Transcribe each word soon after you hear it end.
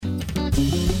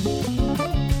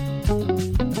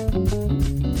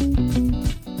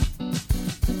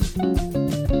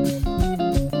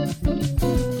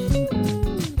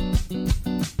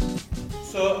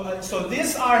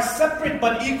are separate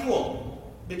but equal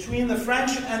between the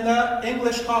French and the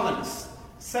English colonists.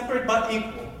 Separate but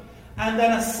equal. And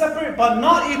then a separate but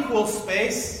not equal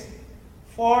space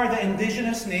for the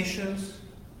indigenous nations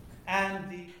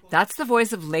and the... That's the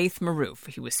voice of Laith Marouf.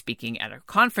 He was speaking at a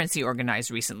conference he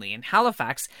organized recently in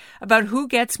Halifax about who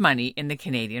gets money in the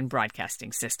Canadian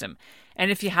broadcasting system. And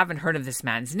if you haven't heard of this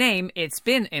man's name, it's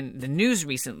been in the news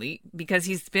recently because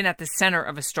he's been at the center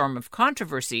of a storm of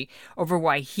controversy over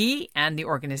why he and the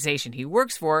organization he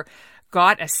works for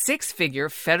got a six-figure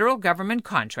federal government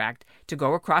contract to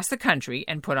go across the country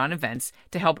and put on events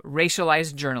to help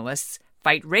racialized journalists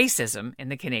fight racism in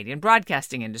the Canadian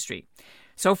broadcasting industry.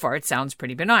 So far, it sounds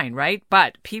pretty benign, right?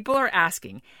 But people are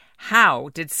asking, how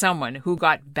did someone who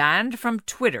got banned from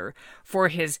Twitter for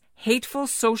his hateful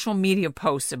social media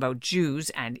posts about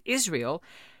Jews and Israel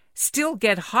still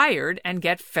get hired and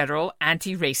get federal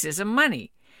anti-racism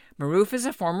money? Marouf is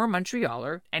a former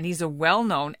Montrealer, and he's a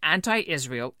well-known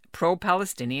anti-Israel,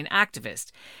 pro-Palestinian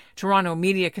activist. Toronto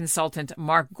media consultant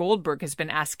Mark Goldberg has been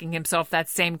asking himself that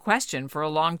same question for a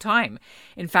long time.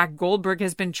 In fact, Goldberg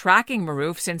has been tracking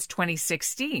Marouf since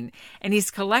 2016, and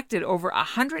he's collected over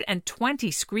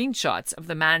 120 screenshots of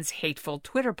the man's hateful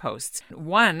Twitter posts.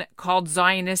 One called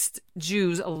Zionist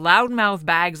Jews loudmouth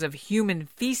bags of human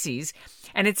feces,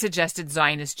 and it suggested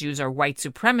Zionist Jews are white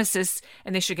supremacists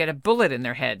and they should get a bullet in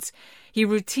their heads. He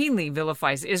routinely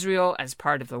vilifies Israel as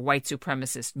part of the white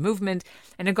supremacist movement,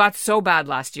 and it got so bad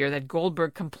last year that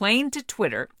Goldberg complained to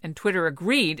Twitter, and Twitter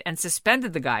agreed and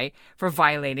suspended the guy for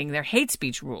violating their hate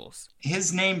speech rules.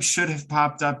 His name should have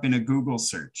popped up in a Google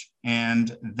search,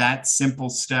 and that simple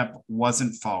step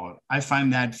wasn't followed. I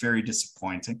find that very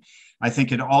disappointing. I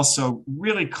think it also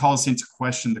really calls into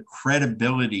question the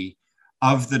credibility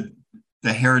of the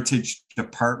Heritage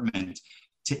Department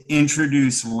to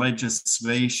introduce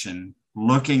legislation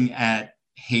looking at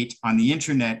hate on the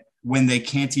internet when they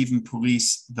can't even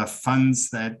police the funds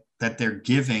that they're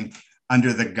giving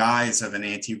under the guise of an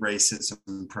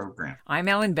anti-racism program. I'm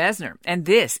Ellen Besner, and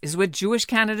this is what Jewish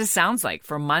Canada sounds like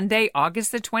for Monday,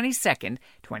 August the 22nd,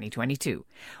 2022.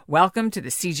 Welcome to the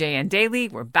CJN Daily.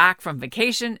 We're back from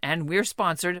vacation, and we're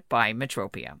sponsored by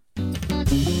Metropia.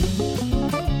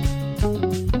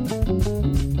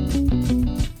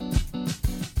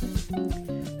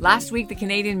 Last week, the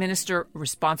Canadian minister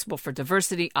responsible for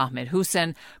diversity, Ahmed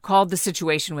Hussein, called the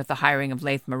situation with the hiring of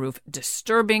Laith Marouf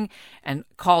disturbing and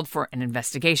called for an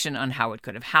investigation on how it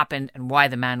could have happened and why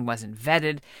the man wasn't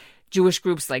vetted. Jewish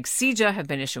groups like CIJA have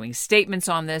been issuing statements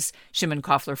on this. Shimon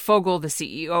Koffler-Fogel, the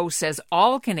CEO, says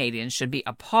all Canadians should be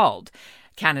appalled.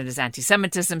 Canada's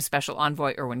anti-Semitism special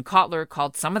envoy Erwin Kotler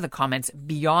called some of the comments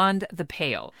beyond the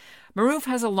pale. Marouf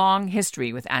has a long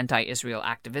history with anti-Israel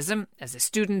activism. As a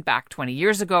student back 20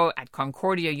 years ago at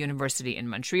Concordia University in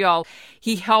Montreal,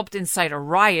 he helped incite a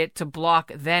riot to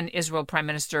block then Israel Prime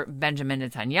Minister Benjamin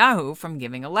Netanyahu from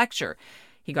giving a lecture.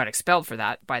 He got expelled for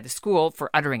that by the school for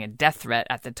uttering a death threat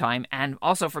at the time and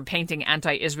also for painting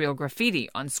anti-Israel graffiti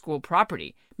on school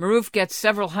property. Marouf gets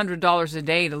several $100s a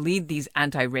day to lead these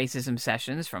anti-racism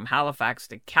sessions from Halifax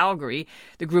to Calgary.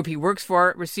 The group he works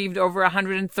for received over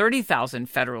 $130,000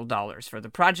 federal dollars for the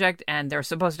project, and they're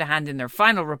supposed to hand in their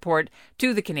final report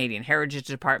to the Canadian Heritage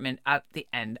Department at the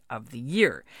end of the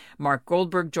year. Mark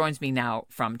Goldberg joins me now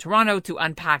from Toronto to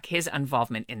unpack his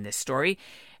involvement in this story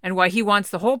and why he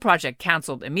wants the whole project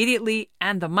cancelled immediately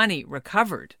and the money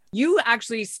recovered. You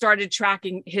actually started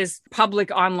tracking his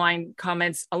public online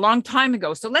comments a long time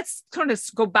ago. So let's kind of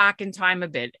go back in time a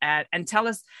bit and tell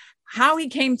us how he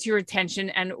came to your attention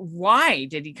and why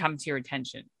did he come to your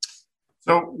attention?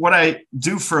 So what I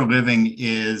do for a living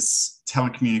is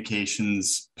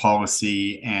telecommunications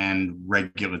policy and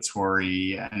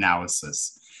regulatory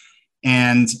analysis.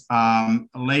 And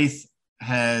Laith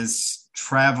has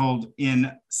traveled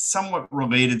in somewhat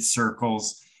related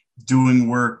circles doing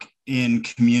work in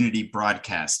community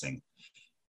broadcasting.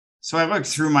 So I looked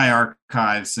through my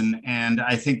archives and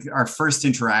I think our first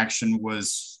interaction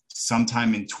was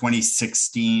sometime in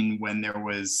 2016 when there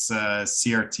was a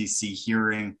CRTC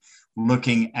hearing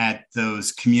looking at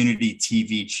those community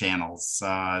TV channels,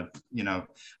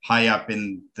 high up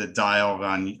in the dial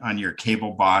on your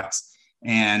cable box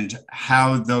and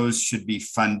how those should be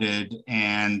funded.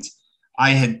 And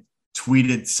I had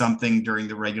tweeted something during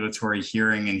the regulatory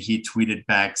hearing and he tweeted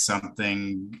back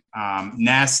something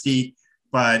nasty,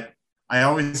 but I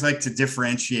always like to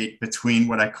differentiate between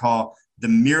what I call the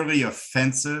merely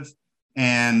offensive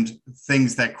and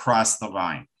things that cross the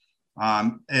line.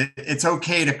 It's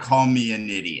okay to call me an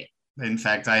idiot. In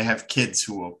fact, I have kids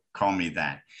who will call me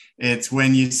that. It's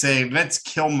when you say, let's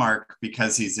kill Mark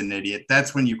because he's an idiot.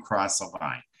 That's when you cross a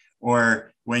line.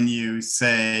 Or when you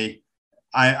say,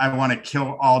 I want to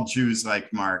kill all Jews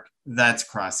like Mark. That's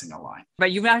crossing a line.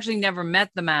 But you've actually never met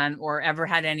the man or ever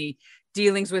had any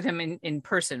dealings with him in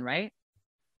person, right?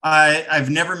 I've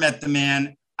never met the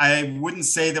man. I wouldn't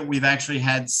say that we've actually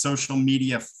had social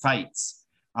media fights.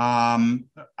 I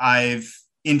had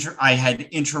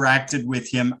interacted with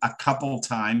him a couple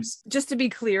times. Just to be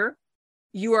clear,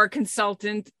 you are a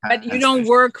consultant, but you don't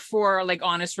work for like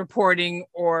Honest Reporting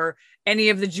or any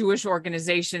of the Jewish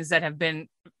organizations that have been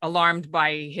alarmed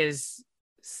by his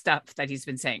stuff that he's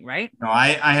been saying, right? No,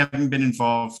 I haven't been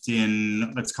involved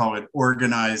in, let's call it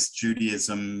organized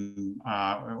Judaism,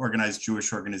 organized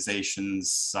Jewish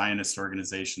organizations, Zionist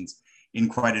organizations in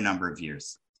quite a number of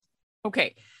years.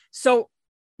 Okay, so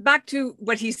back to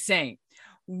what he's saying.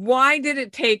 Why did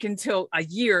it take until a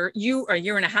year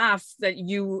and a half that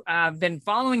you have been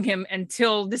following him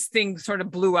until this thing sort of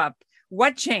blew up?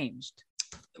 What changed?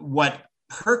 What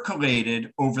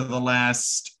percolated over the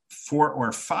last 4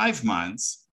 or 5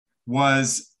 months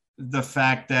was the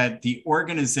fact that the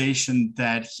organization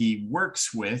that he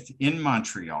works with in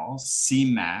Montreal,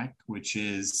 CMAC, which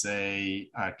is a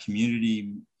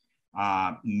community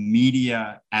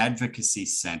media advocacy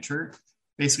center,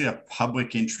 basically a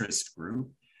public interest group,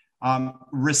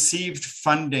 received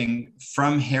funding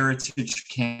from Heritage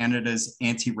Canada's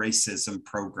anti-racism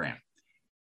program.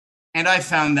 And I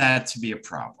found that to be a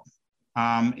problem.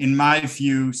 In my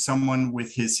view, someone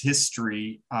with his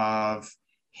history of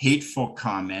hateful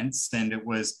comments, and it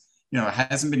was, it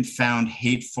hasn't been found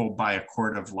hateful by a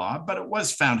court of law, but it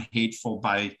was found hateful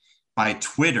by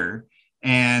Twitter.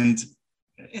 And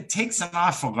it takes an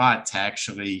awful lot to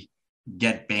actually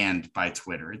get banned by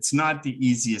Twitter. It's not the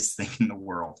easiest thing in the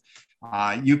world.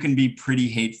 You can be pretty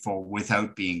hateful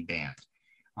without being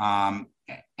banned.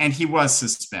 And he was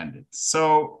suspended.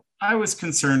 So I was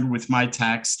concerned with my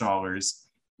tax dollars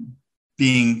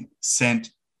being sent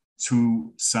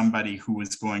to somebody who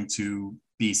was going to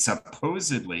be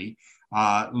supposedly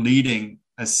leading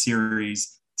a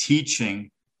series teaching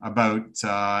about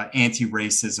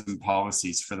anti-racism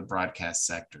policies for the broadcast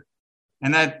sector.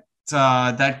 And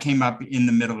that came up in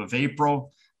the middle of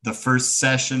April. The first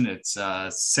session, it's a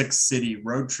 6-city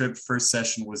road trip. First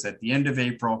session was at the end of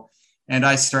April. And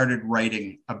I started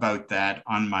writing about that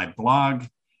on my blog,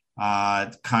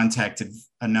 contacted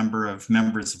a number of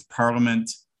members of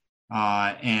parliament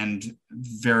and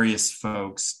various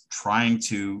folks trying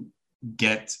to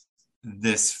get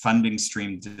this funding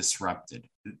stream disrupted.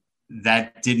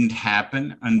 That didn't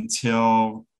happen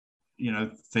until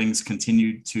things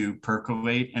continued to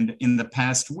percolate. And in the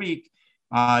past week,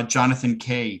 Jonathan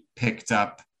Kay picked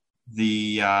up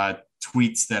the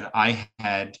tweets that I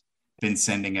had been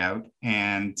sending out,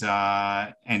 and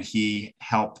he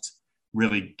helped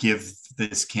really give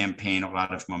this campaign a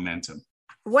lot of momentum.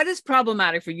 What is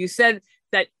problematic for you? You said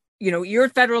that your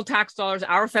federal tax dollars,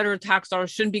 our federal tax dollars,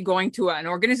 shouldn't be going to an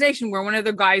organization where one of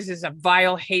the guys is a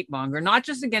vile hate monger, not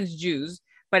just against Jews,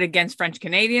 but against French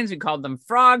Canadians. We called them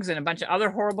frogs and a bunch of other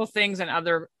horrible things and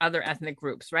other ethnic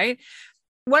groups, right?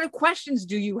 What questions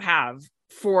do you have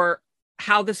for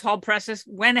how this whole process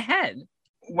went ahead?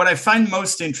 What I find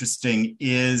most interesting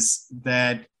is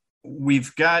that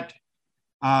we've got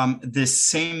this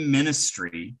same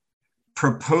ministry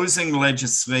proposing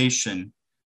legislation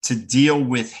to deal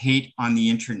with hate on the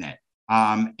internet.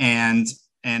 And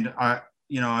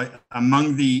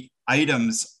among the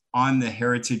items on the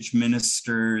Heritage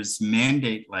Minister's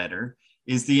mandate letter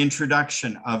is the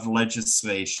introduction of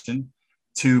legislation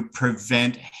to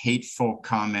prevent hateful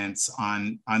comments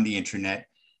on the internet.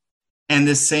 And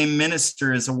the same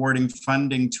minister is awarding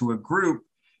funding to a group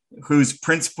whose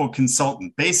principal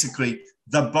consultant, basically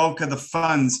the bulk of the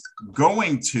funds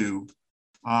going to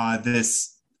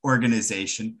this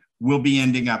organization, will be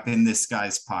ending up in this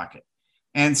guy's pocket.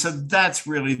 And so that's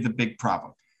really the big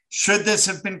problem. Should this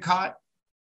have been caught?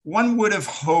 One would have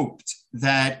hoped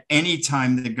that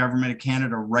anytime the government of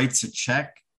Canada writes a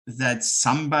check, that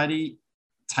somebody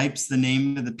types the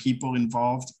name of the people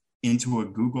involved into a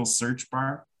Google search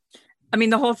bar. I mean,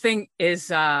 the whole thing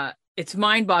is, it's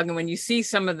mind-boggling when you see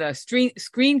some of the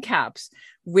screen caps,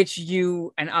 which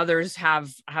you and others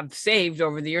have saved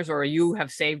over the years, or you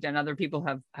have saved and other people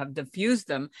have diffused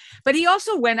them. But he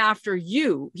also went after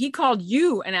you. He called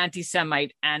you an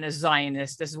anti-Semite and a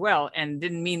Zionist as well, and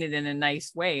didn't mean it in a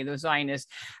nice way, the Zionist.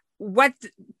 What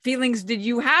feelings did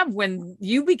you have when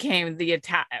you became the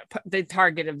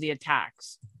target of the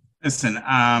attacks? Listen,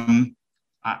 I'm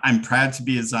proud to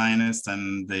be a Zionist.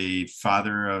 I'm the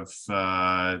father of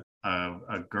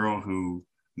a girl who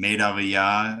made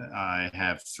Aliyah. I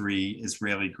have 3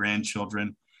 Israeli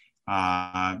grandchildren.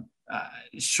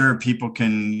 Sure, people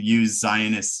can use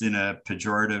Zionists in a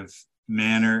pejorative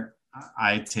manner.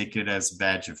 I take it as a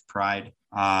badge of pride.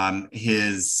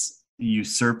 His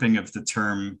usurping of the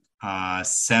term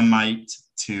Semite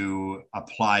to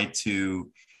apply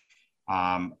to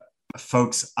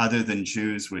folks other than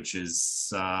Jews, which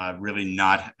is really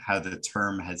not how the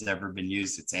term has ever been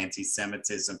used. It's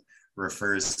anti-Semitism,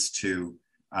 refers to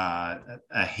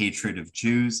a hatred of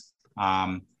Jews.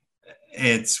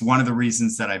 It's one of the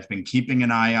reasons that I've been keeping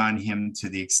an eye on him to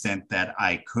the extent that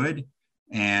I could.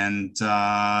 And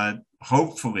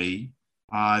hopefully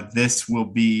this will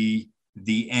be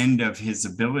the end of his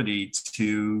ability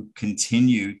to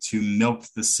continue to milk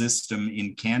the system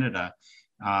in Canada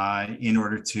in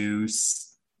order to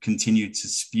continue to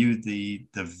spew the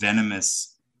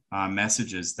venomous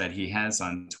messages that he has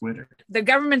on Twitter. The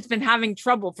government's been having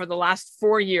trouble for the last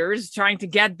 4 years trying to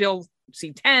get Bill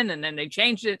C-10, and then they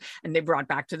changed it and they brought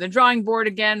back to the drawing board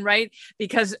again, right?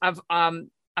 Because of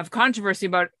controversy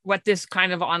about what this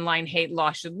kind of online hate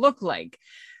law should look like.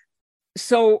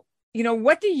 So,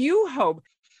 what do you hope?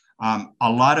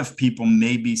 A lot of people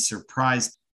may be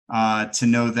surprised to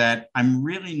know that I'm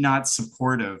really not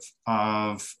supportive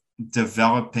of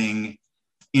developing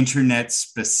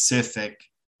internet-specific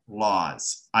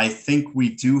laws. I think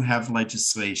we do have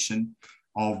legislation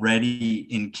already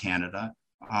in Canada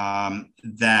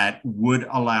that would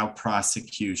allow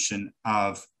prosecution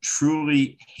of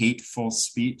truly hateful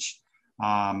speech,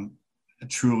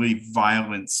 truly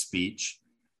violent speech,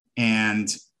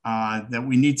 and that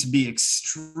we need to be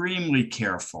extremely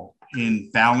careful in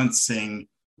balancing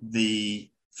the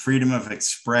freedom of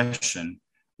expression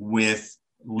with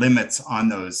limits on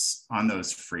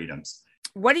those freedoms.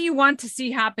 What do you want to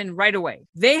see happen right away?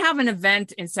 They have an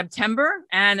event in September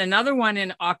and another one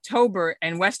in October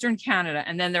in Western Canada,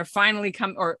 and then they're finally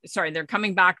they're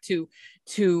coming back to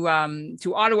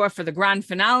Ottawa for the grand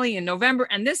finale in November.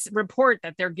 And this report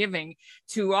that they're giving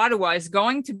to Ottawa is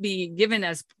going to be given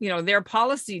as their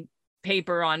policy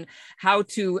paper on how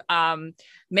to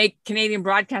make Canadian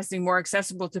broadcasting more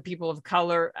accessible to people of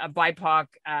color, BIPOC,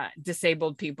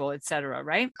 disabled people, etc.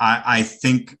 Right? I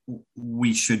think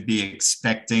we should be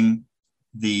expecting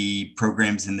the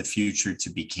programs in the future to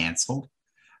be canceled.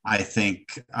 I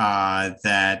think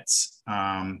that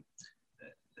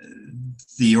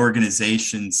the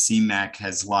organization CMAC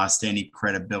has lost any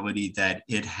credibility that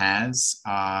it has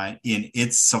in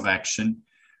its selection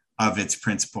of its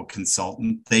principal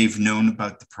consultant. They've known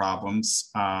about the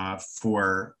problems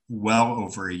for well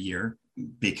over a year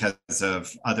because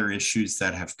of other issues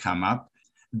that have come up.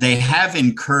 They have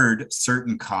incurred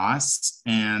certain costs,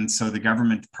 and so the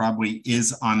government probably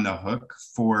is on the hook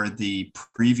for the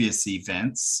previous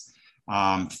events,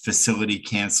 facility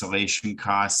cancellation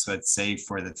costs, let's say,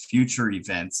 for the future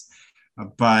events.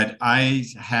 But I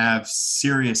have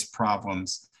serious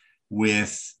problems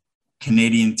with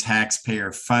Canadian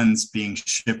taxpayer funds being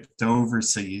shipped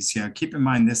overseas. Keep in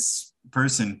mind, this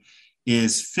person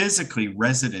is physically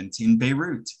resident in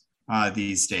Beirut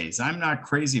these days. I'm not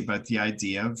crazy about the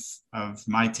idea of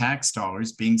my tax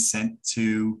dollars being sent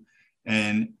to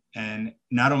an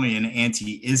not only an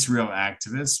anti-Israel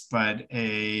activist, but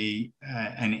an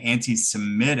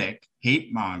anti-Semitic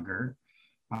hate monger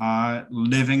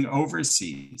living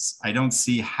overseas. I don't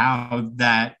see how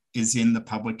that is in the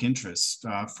public interest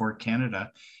for Canada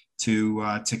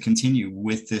to continue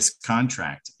with this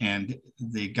contract. And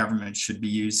the government should be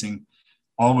using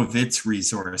all of its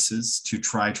resources to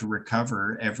try to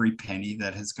recover every penny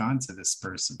that has gone to this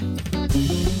person.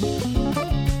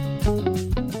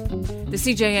 The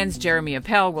CJN's Jeremy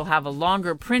Appel will have a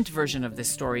longer print version of this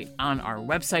story on our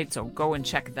website, so go and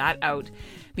check that out.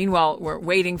 Meanwhile, we're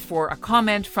waiting for a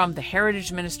comment from the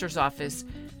Heritage Minister's office.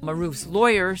 Marouf's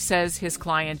lawyer says his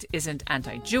client isn't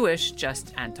anti-Jewish,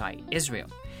 just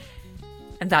anti-Israel.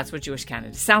 And that's what Jewish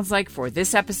Canada sounds like for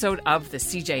this episode of the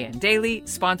CJN Daily,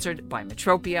 sponsored by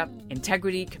Metropia,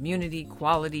 Integrity, Community,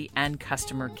 Quality, and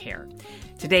Customer Care.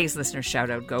 Today's listener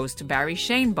shout-out goes to Barry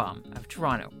Shanebaum of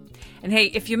Toronto. And hey,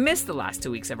 if you missed the last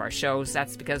 2 weeks of our shows,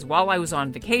 that's because while I was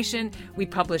on vacation, we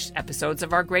published episodes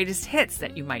of our greatest hits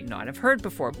that you might not have heard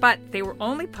before, but they were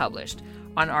only published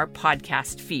on our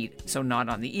podcast feed, so not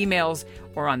on the emails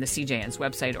or on the CJN's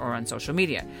website or on social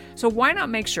media. So why not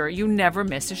make sure you never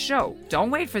miss a show?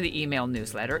 Don't wait for the email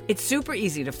newsletter. It's super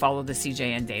easy to follow the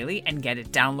CJN Daily and get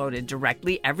it downloaded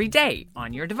directly every day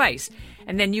on your device.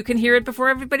 And then you can hear it before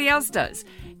everybody else does.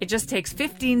 It just takes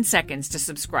 15 seconds to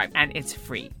subscribe, and it's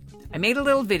free. I made a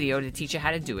little video to teach you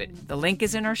how to do it. The link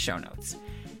is in our show notes.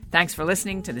 Thanks for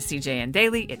listening to the CJN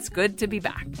Daily. It's good to be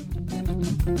back.